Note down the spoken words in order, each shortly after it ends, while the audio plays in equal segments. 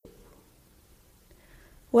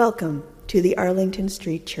Welcome to the Arlington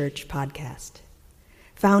Street Church podcast.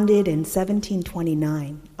 Founded in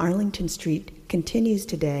 1729, Arlington Street continues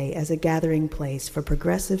today as a gathering place for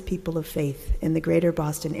progressive people of faith in the greater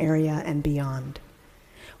Boston area and beyond.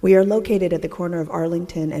 We are located at the corner of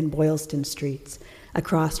Arlington and Boylston Streets,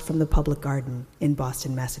 across from the Public Garden in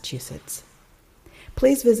Boston, Massachusetts.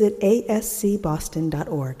 Please visit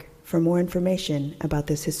ascboston.org for more information about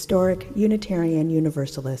this historic Unitarian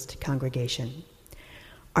Universalist congregation.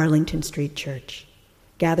 Arlington Street Church,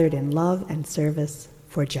 gathered in love and service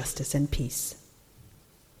for justice and peace.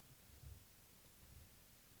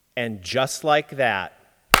 And just like that,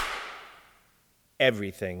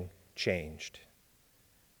 everything changed.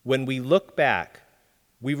 When we look back,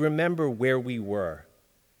 we remember where we were.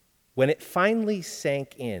 When it finally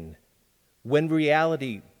sank in, when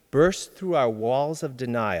reality burst through our walls of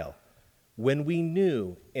denial, when we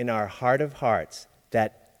knew in our heart of hearts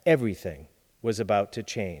that everything was about to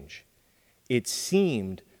change, it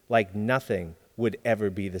seemed like nothing would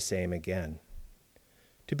ever be the same again.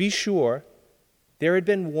 To be sure, there had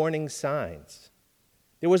been warning signs.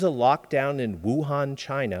 There was a lockdown in Wuhan,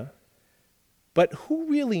 China, but who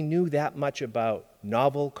really knew that much about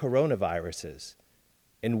novel coronaviruses?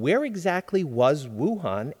 And where exactly was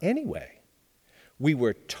Wuhan anyway? We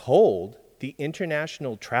were told the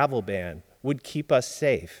international travel ban would keep us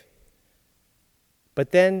safe.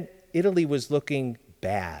 But then Italy was looking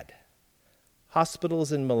bad.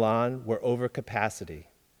 Hospitals in Milan were over capacity.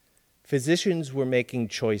 Physicians were making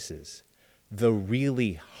choices, the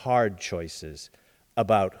really hard choices,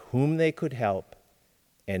 about whom they could help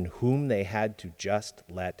and whom they had to just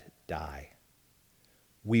let die.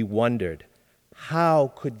 We wondered,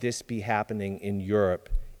 how could this be happening in Europe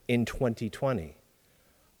in 2020?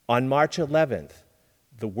 On March 11th,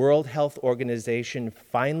 the World Health Organization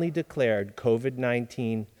finally declared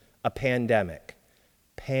COVID-19 a pandemic,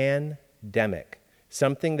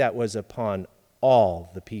 something that was upon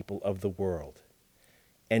all the people of the world.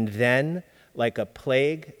 And then, like a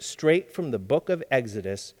plague straight from the book of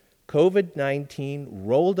Exodus, COVID-19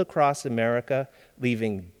 rolled across America,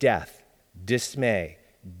 leaving death, dismay,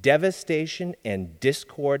 devastation, and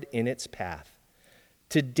discord in its path.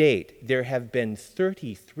 To date, there have been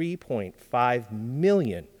 33.5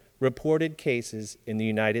 million reported cases in the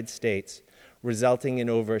United States, resulting in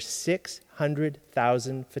over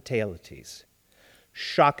 600,000 fatalities.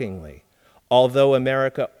 Shockingly, although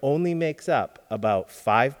America only makes up about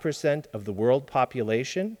 5% of the world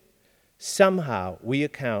population, somehow we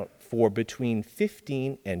account for between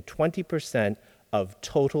 15 and 20% of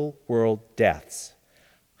total world deaths.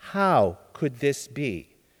 How could this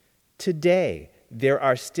be? Today, there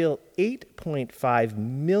are still 8.5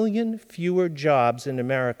 million fewer jobs in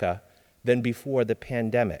America than before the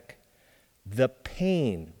pandemic. The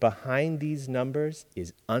pain behind these numbers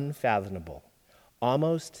is unfathomable,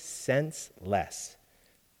 almost senseless.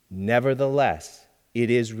 Nevertheless, it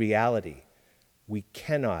is reality. We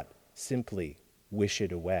cannot simply wish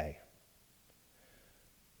it away.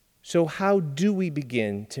 So how do we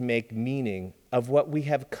begin to make meaning of what we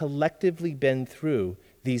have collectively been through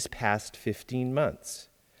these past 15 months?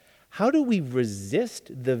 How do we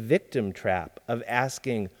resist the victim trap of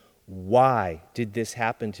asking, why did this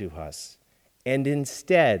happen to us? And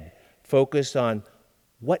instead focus on,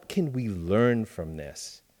 what can we learn from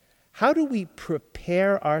this? How do we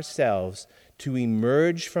prepare ourselves to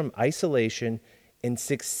emerge from isolation and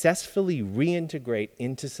successfully reintegrate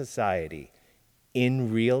into society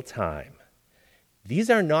in real time?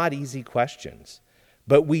 These are not easy questions,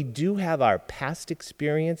 but we do have our past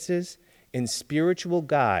experiences and spiritual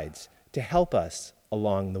guides to help us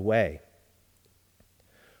along the way.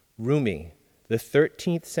 Rumi, the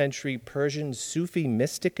 13th century Persian Sufi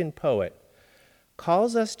mystic and poet,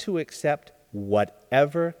 calls us to accept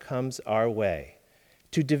whatever comes our way,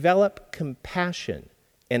 to develop compassion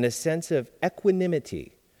and a sense of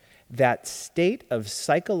equanimity, that state of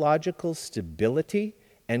psychological stability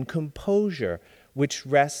and composure which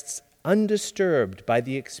rests undisturbed by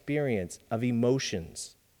the experience of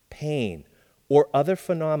emotions, pain, or other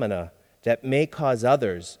phenomena that may cause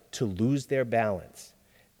others to lose their balance,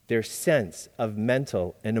 their sense of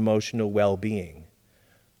mental and emotional well-being.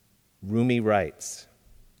 Rumi writes,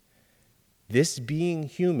 "This being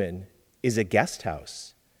human is a guest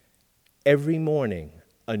house. Every morning,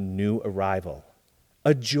 a new arrival,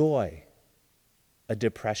 a joy, a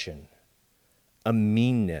depression, a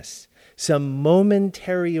meanness, some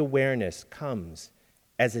momentary awareness comes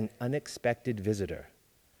as an unexpected visitor.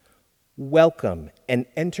 Welcome and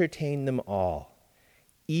entertain them all,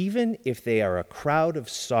 even if they are a crowd of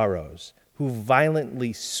sorrows who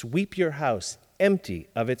violently sweep your house empty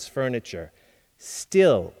of its furniture,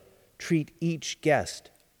 Still treat each guest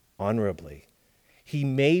honorably. He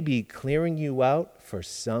may be clearing you out for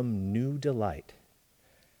some new delight.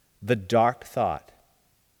 The dark thought,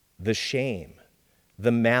 the shame,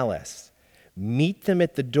 the malice, meet them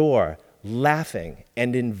at the door, laughing,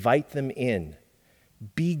 and invite them in.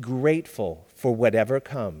 Be grateful for whatever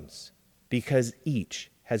comes, because each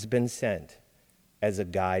has been sent as a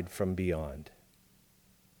guide from beyond.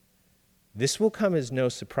 This will come as no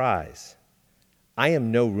surprise. I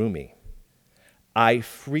am no roomie. I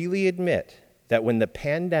freely admit that when the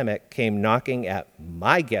pandemic came knocking at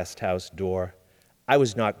my guest house door, I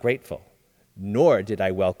was not grateful, nor did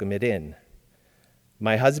I welcome it in.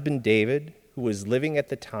 My husband David, who was living at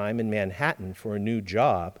the time in Manhattan for a new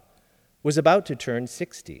job, was about to turn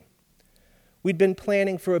 60. We'd been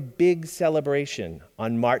planning for a big celebration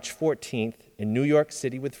on March 14th in New York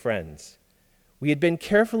City with friends. We had been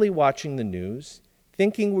carefully watching the news,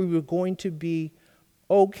 thinking we were going to be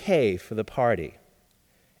okay for the party.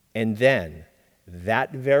 And then,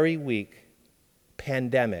 that very week,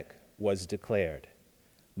 pandemic was declared.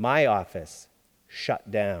 My office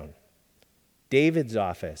shut down. David's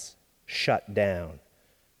office shut down.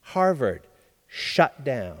 Harvard shut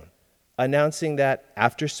down, announcing that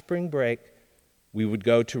after spring break, we would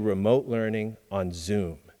go to remote learning on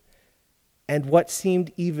Zoom. And what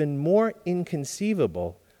seemed even more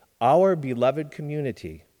inconceivable, our beloved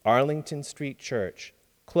community, Arlington Street Church,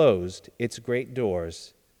 closed its great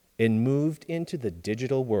doors and moved into the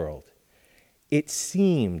digital world. It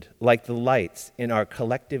seemed like the lights in our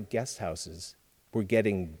collective guest houses were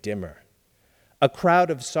getting dimmer. A crowd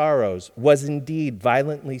of sorrows was indeed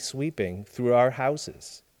violently sweeping through our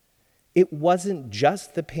houses. It wasn't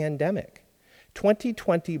just the pandemic.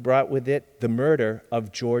 2020 brought with it the murder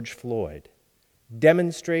of George Floyd,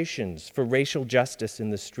 demonstrations for racial justice in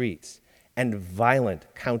the streets, and violent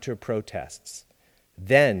counter-protests.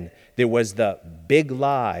 Then there was the big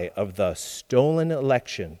lie of the stolen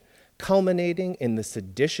election, culminating in the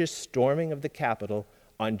seditious storming of the Capitol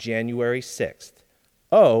on January 6th.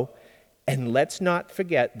 Oh, and let's not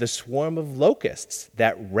forget the swarm of locusts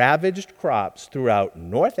that ravaged crops throughout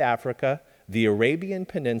North Africa, the Arabian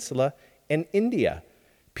Peninsula, and India.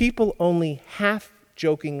 People only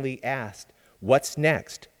half-jokingly asked, what's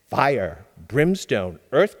next? Fire, brimstone,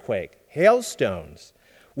 earthquake, hailstones.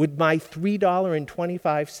 Would my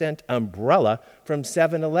 $3.25 umbrella from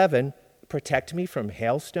 7-Eleven protect me from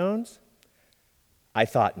hailstones? I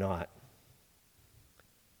thought not.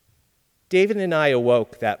 David and I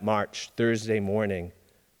awoke that March Thursday morning,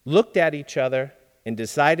 looked at each other, and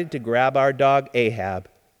decided to grab our dog Ahab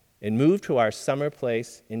and move to our summer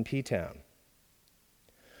place in P-Town.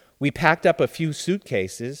 We packed up a few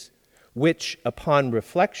suitcases, which, upon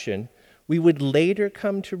reflection, we would later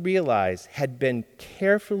come to realize had been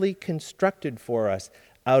carefully constructed for us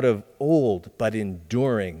out of old but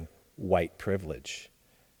enduring white privilege.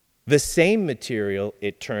 The same material,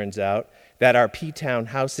 it turns out, that our P-Town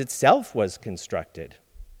house itself was constructed.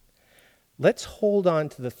 Let's hold on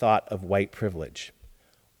to the thought of white privilege.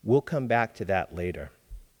 We'll come back to that later.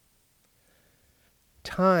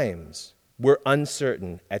 Times were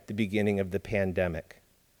uncertain at the beginning of the pandemic.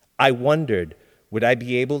 I wondered, would I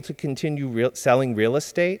be able to continue selling real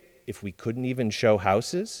estate if we couldn't even show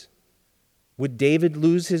houses? Would David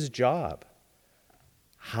lose his job?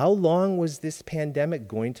 How long was this pandemic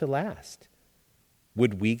going to last?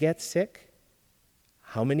 Would we get sick?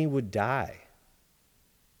 How many would die?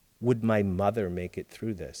 Would my mother make it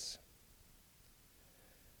through this?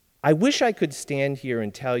 I wish I could stand here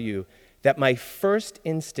and tell you that my first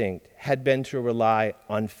instinct had been to rely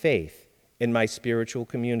on faith in my spiritual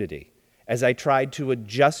community as I tried to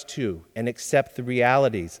adjust to and accept the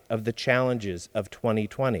realities of the challenges of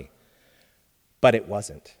 2020. But it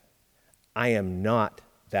wasn't. I am not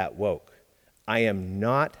that woke. I am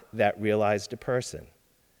not that realized a person.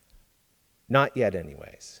 Not yet,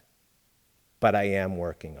 anyways. But I am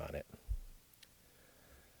working on it.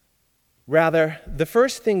 Rather, the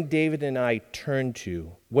first thing David and I turned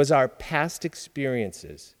to was our past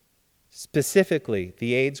experiences, specifically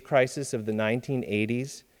the AIDS crisis of the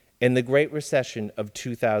 1980s and the Great Recession of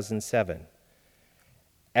 2007.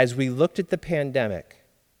 As we looked at the pandemic,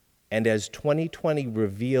 and as 2020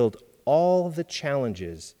 revealed all the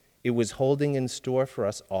challenges it was holding in store for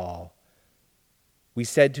us all, we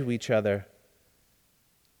said to each other,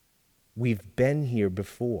 we've been here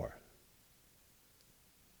before.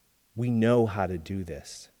 We know how to do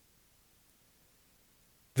this.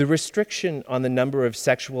 The restriction on the number of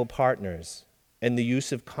sexual partners and the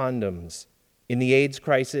use of condoms in the AIDS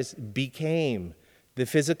crisis became the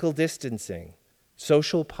physical distancing,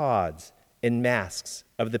 social pods, and masks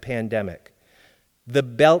of the pandemic. the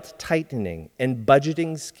belt tightening and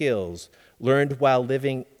budgeting skills learned while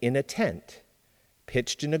living in a tent,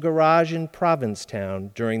 pitched in a garage in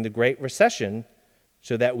Provincetown during the Great Recession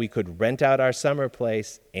so that we could rent out our summer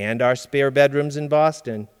place and our spare bedrooms in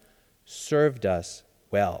Boston, served us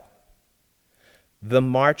well. The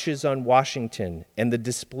marches on Washington and the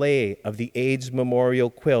display of the AIDS memorial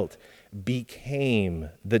quilt became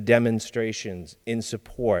the demonstrations in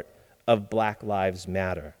support of Black Lives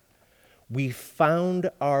Matter. We found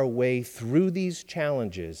our way through these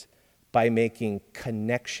challenges by making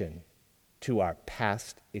connection to our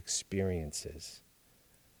past experiences.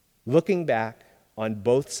 Looking back on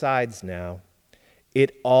both sides now,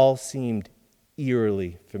 it all seemed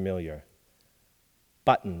eerily familiar.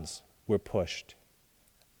 Buttons were pushed.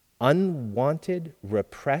 Unwanted,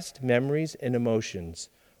 repressed memories and emotions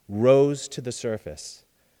rose to the surface.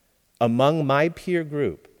 Among my peer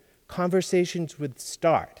group, conversations would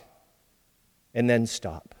start and then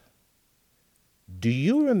stop. Do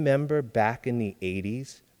you remember back in the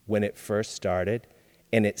 80s when it first started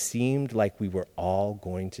and it seemed like we were all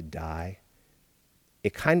going to die?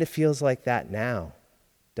 It kind of feels like that now,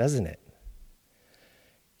 doesn't it?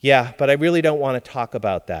 Yeah, but I really don't want to talk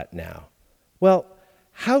about that now. Well,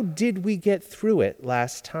 how did we get through it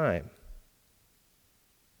last time?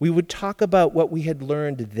 We would talk about what we had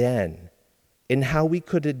learned then and how we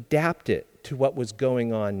could adapt it to what was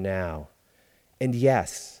going on now. And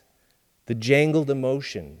yes, the jangled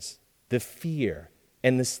emotions, the fear,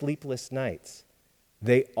 and the sleepless nights,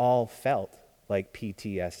 they all felt like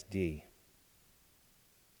PTSD.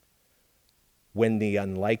 When the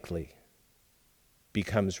unlikely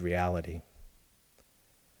becomes reality.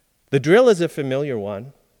 The drill is a familiar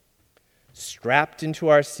one. Strapped into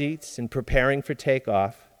our seats and preparing for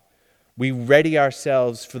takeoff, we ready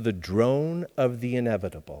ourselves for the drone of the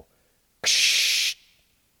inevitable.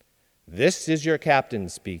 This is your captain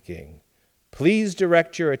speaking. Please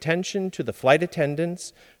direct your attention to the flight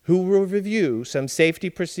attendants who will review some safety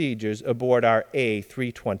procedures aboard our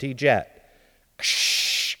A320 jet.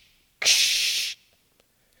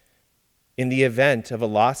 In the event of a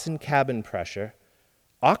loss in cabin pressure,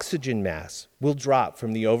 oxygen masks will drop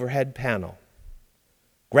from the overhead panel.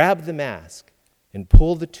 Grab the mask and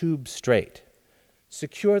pull the tube straight.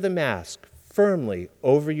 Secure the mask firmly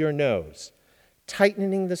over your nose,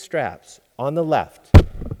 tightening the straps on the left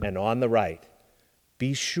and on the right.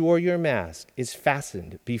 Be sure your mask is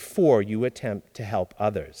fastened before you attempt to help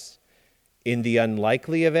others. In the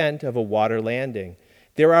unlikely event of a water landing,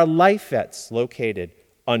 there are life vests located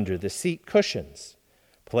under the seat cushions.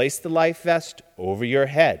 Place the life vest over your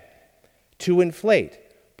head. To inflate,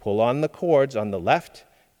 pull on the cords on the left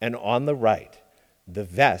and on the right. The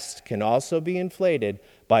vest can also be inflated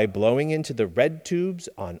by blowing into the red tubes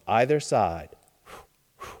on either side.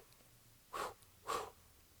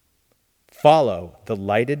 Follow the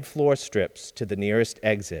lighted floor strips to the nearest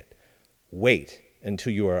exit. Wait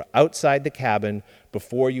until you are outside the cabin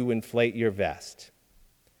before you inflate your vest.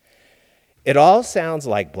 It all sounds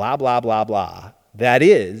like blah, blah, blah, blah. That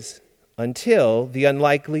is, until the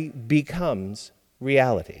unlikely becomes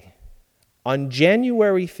reality. On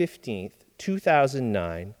January 15th,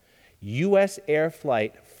 2009, U.S. Air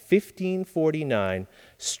Flight 1549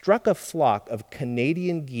 struck a flock of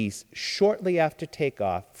Canadian geese shortly after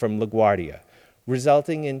takeoff from LaGuardia,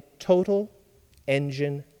 resulting in total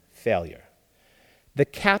engine failure. The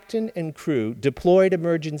captain and crew deployed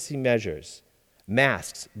emergency measures.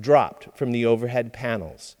 Masks dropped from the overhead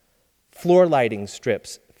panels. Floor lighting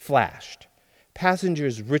strips flashed.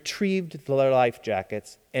 Passengers retrieved their life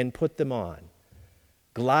jackets and put them on.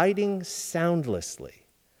 Gliding soundlessly,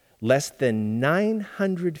 less than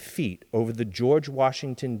 900 feet over the George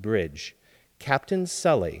Washington Bridge, Captain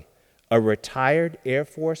Sully, a retired Air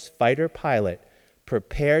Force fighter pilot,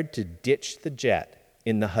 prepared to ditch the jet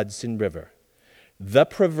in the Hudson River. The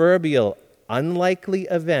proverbial unlikely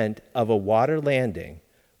event of a water landing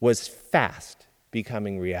was fast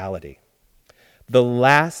becoming reality. The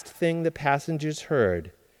last thing the passengers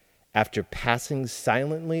heard after passing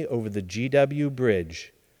silently over the GW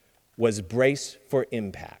Bridge was brace for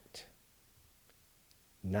impact.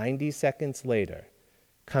 90 seconds later,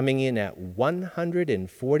 coming in at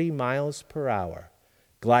 140 miles per hour,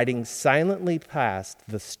 gliding silently past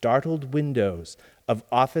the startled windows of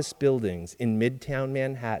office buildings in Midtown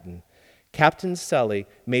Manhattan, Captain Sully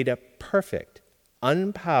made a perfect,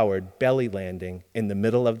 unpowered belly landing in the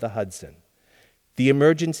middle of the Hudson. The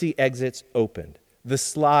emergency exits opened, the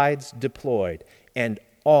slides deployed, and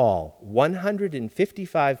all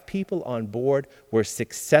 155 people on board were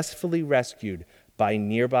successfully rescued by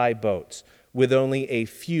nearby boats with only a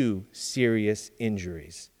few serious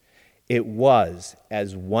injuries. It was,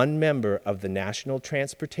 as one member of the National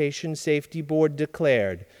Transportation Safety Board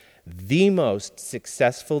declared, the most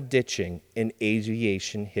successful ditching in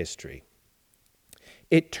aviation history.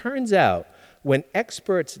 It turns out when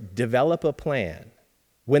experts develop a plan,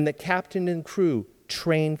 when the captain and crew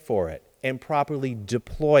train for it and properly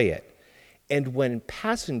deploy it, and when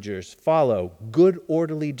passengers follow good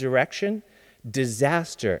orderly direction,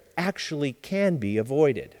 disaster actually can be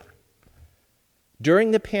avoided.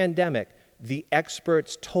 During the pandemic, the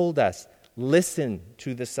experts told us, listen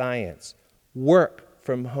to the science, work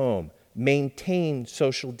from home, maintain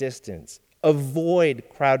social distance, avoid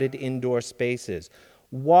crowded indoor spaces,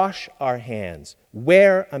 wash our hands,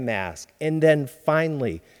 wear a mask, and then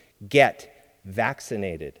finally get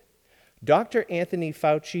vaccinated. Dr. Anthony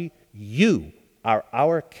Fauci, you are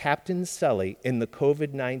our Captain Sully in the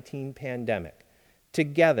COVID-19 pandemic.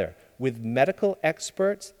 Together with medical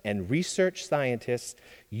experts and research scientists,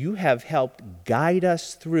 you have helped guide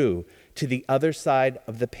us through to the other side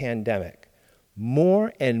of the pandemic.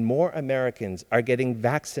 More and more Americans are getting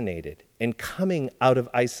vaccinated and coming out of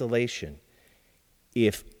isolation.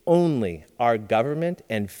 If only our government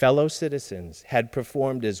and fellow citizens had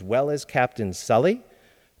performed as well as Captain Sully,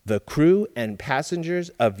 the crew and passengers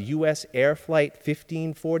of U.S. Air Flight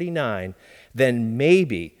 1549, then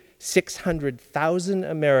maybe 600,000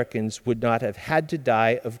 Americans would not have had to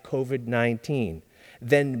die of COVID-19.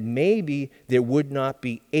 Then maybe there would not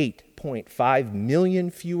be 8.5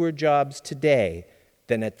 million fewer jobs today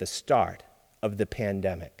than at the start of the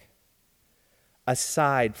pandemic.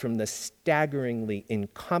 Aside from the staggeringly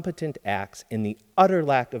incompetent acts and the utter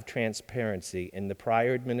lack of transparency in the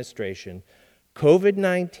prior administration,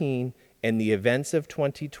 COVID-19 and the events of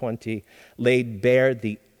 2020 laid bare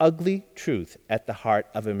the ugly truth at the heart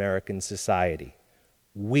of American society.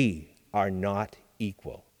 We are not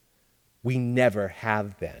equal. We never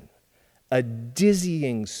have been. A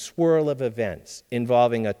dizzying swirl of events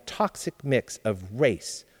involving a toxic mix of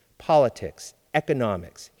race, politics,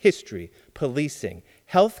 economics, history, policing,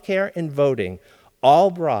 healthcare, and voting all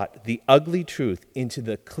brought the ugly truth into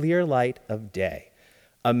the clear light of day.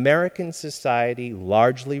 American society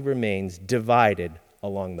largely remains divided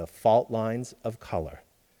along the fault lines of color.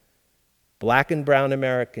 Black and brown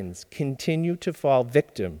Americans continue to fall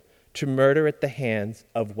victim to murder at the hands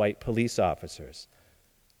of white police officers.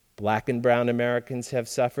 Black and brown Americans have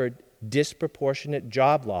suffered disproportionate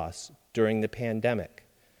job loss during the pandemic.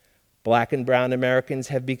 Black and brown Americans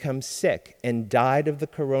have become sick and died of the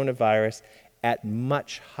coronavirus at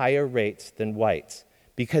much higher rates than whites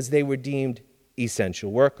because they were deemed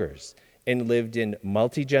essential workers and lived in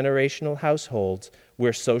multi-generational households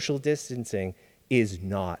where social distancing is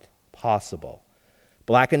not possible.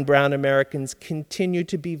 Black and brown Americans continue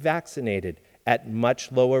to be vaccinated at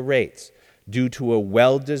much lower rates due to a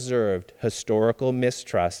well-deserved historical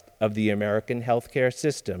mistrust of the American healthcare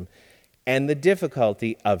system and the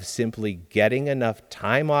difficulty of simply getting enough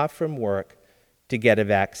time off from work to get a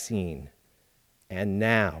vaccine. And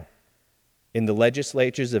now, in the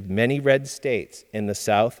legislatures of many red states in the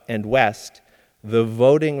South and West, the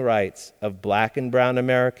voting rights of Black and brown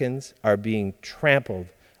Americans are being trampled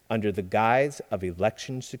under the guise of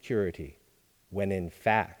election security, when in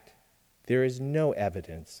fact, there is no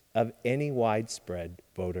evidence of any widespread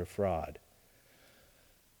voter fraud.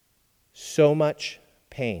 So much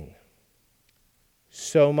pain,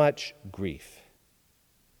 so much grief,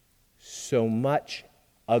 so much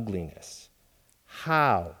ugliness.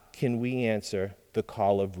 How can we answer the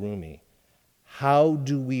call of Rumi? How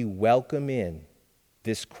do we welcome in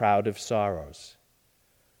this crowd of sorrows?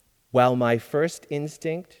 While my first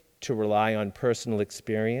instinct to rely on personal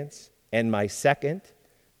experience and my second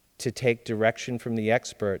to take direction from the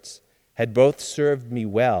experts had both served me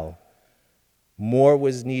well, more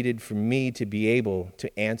was needed for me to be able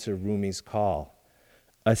to answer Rumi's call.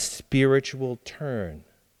 A spiritual turn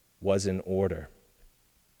was in order.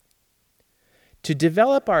 To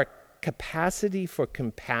develop our capacity for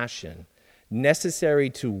compassion necessary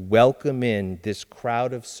to welcome in this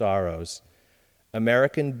crowd of sorrows,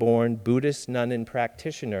 American-born Buddhist nun and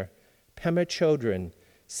practitioner Pema Chodron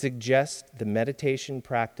suggests the meditation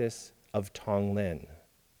practice of Tonglen,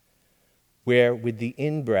 where with the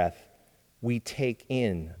in-breath we take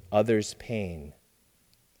in others' pain,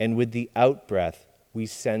 and with the out-breath we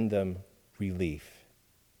send them relief.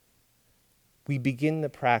 We begin the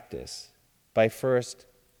practice by first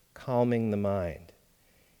calming the mind,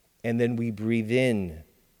 and then we breathe in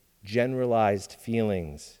generalized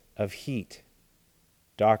feelings of heat,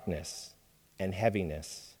 darkness, and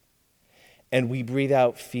heaviness. And we breathe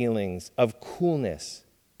out feelings of coolness,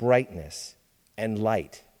 brightness, and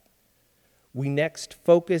light. We next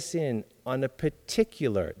focus in on a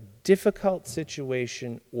particular difficult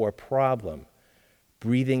situation or problem,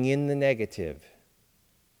 breathing in the negative,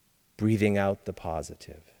 breathing out the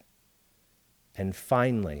positive. And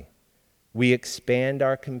finally, we expand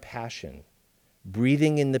our compassion,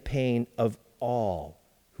 breathing in the pain of all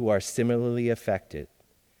who are similarly affected,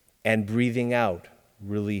 and breathing out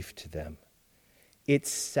relief to them. It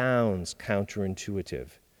sounds counterintuitive,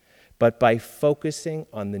 but by focusing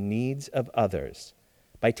on the needs of others,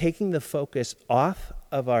 by taking the focus off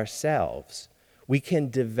of ourselves, we can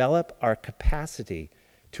develop our capacity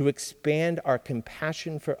to expand our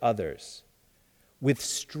compassion for others. With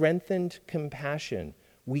strengthened compassion,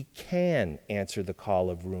 we can answer the call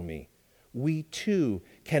of Rumi. We too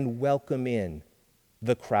can welcome in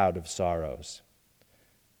the crowd of sorrows.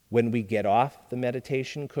 When we get off the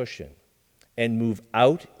meditation cushion and move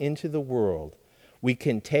out into the world, we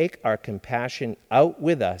can take our compassion out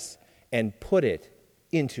with us and put it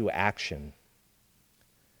into action.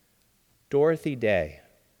 Dorothy Day,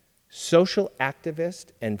 social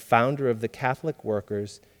activist and founder of the Catholic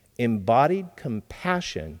Workers, embodied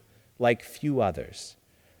compassion like few others.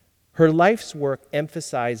 Her life's work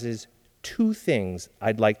emphasizes two things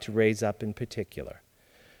I'd like to raise up in particular.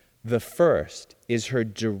 The first is her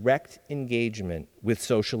direct engagement with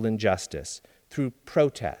social injustice through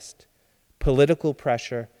protest, political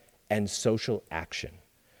pressure, and social action.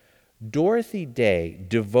 Dorothy Day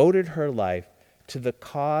devoted her life to the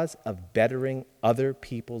cause of bettering other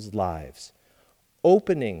people's lives,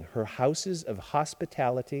 opening her houses of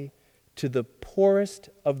hospitality to the poorest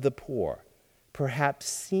of the poor, perhaps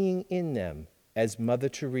seeing in them, as Mother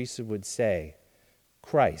Teresa would say,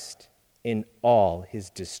 Christ in all his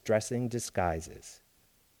distressing disguises.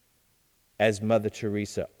 As Mother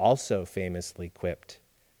Teresa also famously quipped,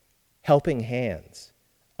 helping hands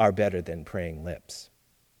are better than praying lips.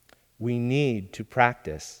 We need to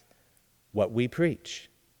practice what we preach.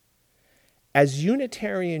 As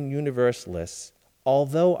Unitarian Universalists,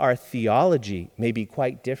 although our theology may be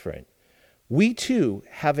quite different, we too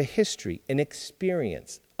have a history, an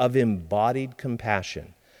experience of embodied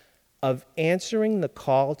compassion, of answering the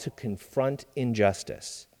call to confront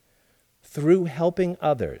injustice through helping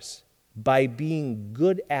others, by being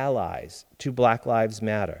good allies to Black Lives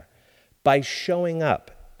Matter, by showing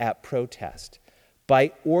up at protest,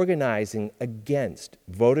 by organizing against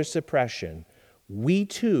voter suppression. We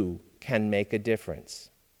too can make a difference.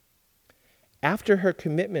 After her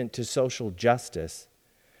commitment to social justice,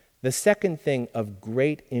 the second thing of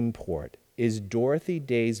great import is Dorothy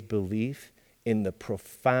Day's belief in the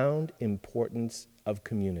profound importance of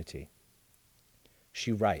community.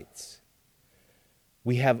 She writes,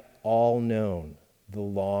 "We have all known the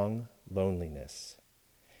long loneliness,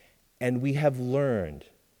 and we have learned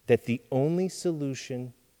that the only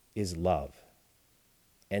solution is love,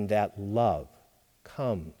 and that love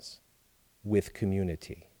comes with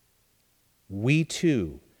community. We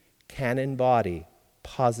too can embody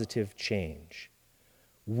positive change.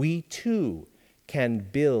 We too can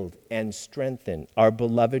build and strengthen our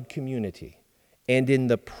beloved community, and in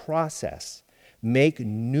the process make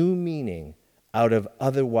new meaning out of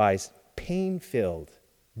otherwise pain-filled,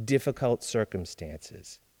 difficult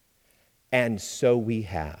circumstances. And so we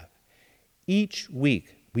have. Each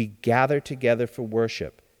week we gather together for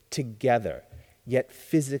worship, together, yet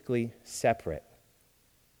physically separate.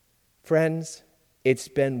 Friends, it's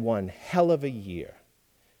been one hell of a year.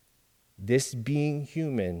 This being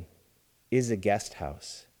human is a guest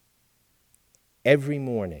house. Every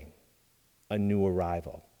morning, a new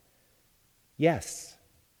arrival. Yes,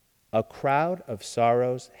 a crowd of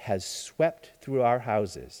sorrows has swept through our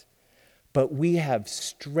houses, but we have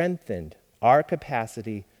strengthened our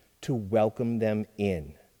capacity to welcome them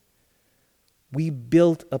in. We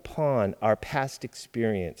built upon our past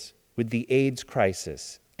experience with the AIDS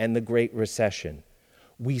crisis and the Great Recession.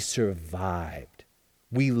 We survived.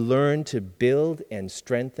 We learned to build and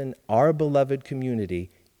strengthen our beloved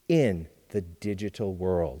community in the digital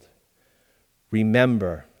world.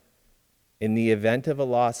 Remember, in the event of a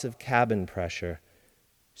loss of cabin pressure,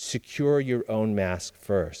 secure your own mask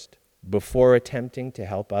first before attempting to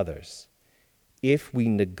help others. If we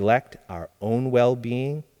neglect our own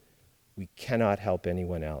well-being, we cannot help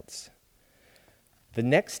anyone else. The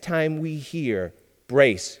next time we hear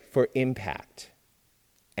brace for impact,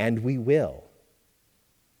 and we will,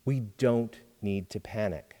 we don't need to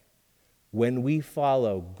panic. When we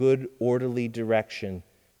follow good, orderly direction,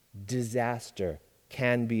 disaster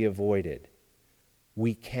can be avoided.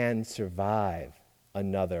 We can survive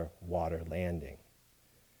another water landing.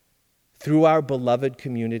 Through our beloved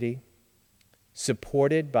community,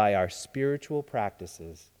 supported by our spiritual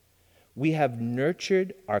practices, We have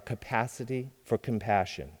nurtured our capacity for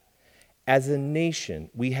compassion. As a nation,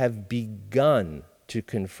 we have begun to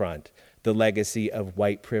confront the legacy of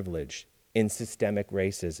white privilege in systemic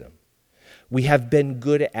racism. We have been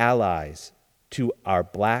good allies to our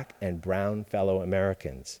black and brown fellow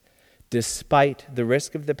Americans. Despite the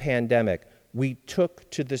risk of the pandemic, we took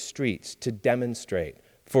to the streets to demonstrate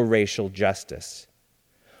for racial justice.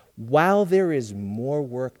 While there is more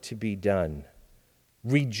work to be done,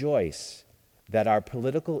 rejoice that our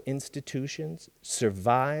political institutions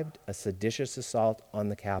survived a seditious assault on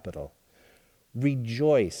the Capitol.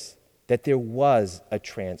 Rejoice that there was a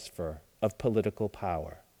transfer of political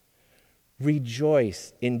power.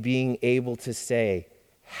 Rejoice in being able to say,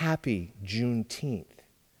 Happy Juneteenth.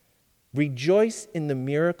 Rejoice in the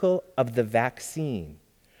miracle of the vaccine.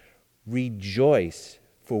 Rejoice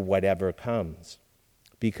for whatever comes,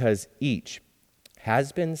 because each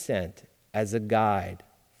has been sent as a guide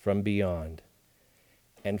from beyond.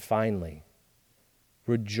 And finally,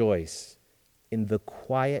 rejoice in the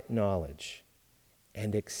quiet knowledge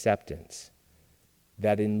and acceptance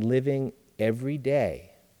that in living every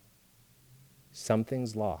day,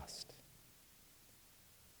 something's lost,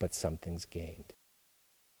 but something's gained.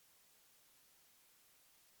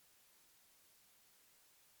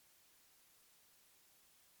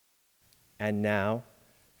 And now,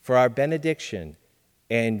 for our benediction,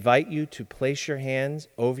 I invite you to place your hands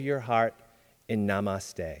over your heart in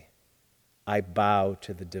Namaste. I bow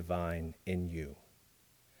to the divine in you.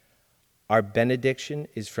 Our benediction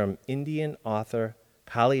is from Indian author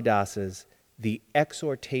Kalidasa's The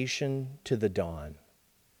Exhortation to the Dawn.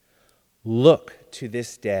 Look to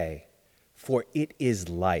this day, for it is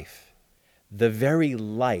life, the very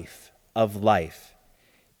life of life.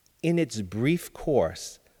 In its brief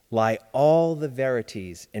course lie all the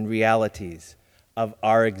verities and realities of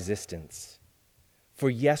our existence. For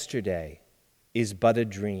yesterday is but a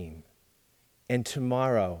dream, and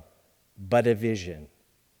tomorrow but a vision.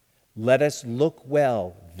 Let us look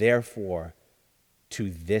well, therefore, to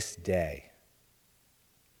this day.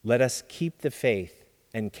 Let us keep the faith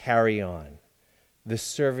and carry on. The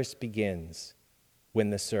service begins when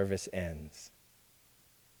the service ends.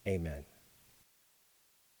 Amen.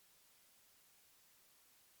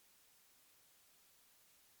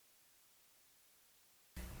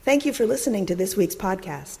 Thank you for listening to this week's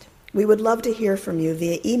podcast. We would love to hear from you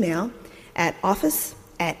via email at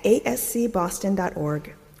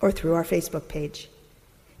office@ascboston.org or through our Facebook page.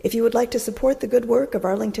 If you would like to support the good work of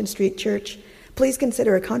Arlington Street Church, please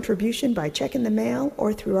consider a contribution by check in the mail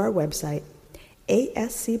or through our website,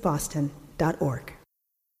 ascboston.org.